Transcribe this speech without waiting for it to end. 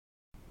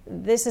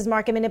This is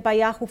Market Minute by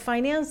Yahoo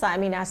Finance.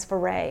 I'm Ines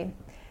Ferre.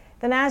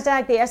 The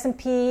Nasdaq, the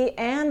S&P,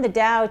 and the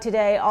Dow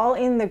today all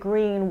in the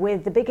green,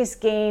 with the biggest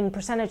gain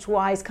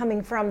percentage-wise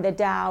coming from the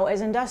Dow,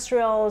 as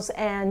industrials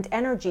and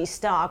energy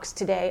stocks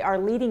today are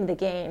leading the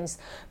gains.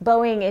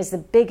 Boeing is the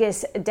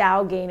biggest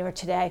Dow gainer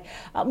today,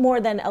 more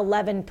than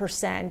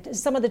 11%.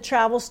 Some of the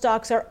travel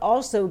stocks are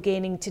also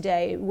gaining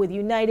today, with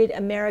United,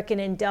 American,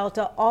 and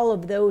Delta, all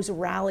of those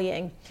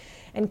rallying.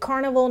 And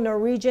Carnival,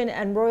 Norwegian,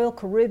 and Royal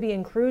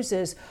Caribbean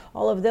Cruises,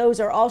 all of those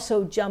are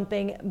also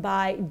jumping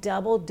by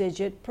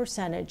double-digit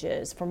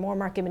percentages. For more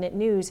Market Minute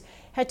news,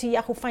 head to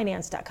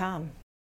yahoofinance.com.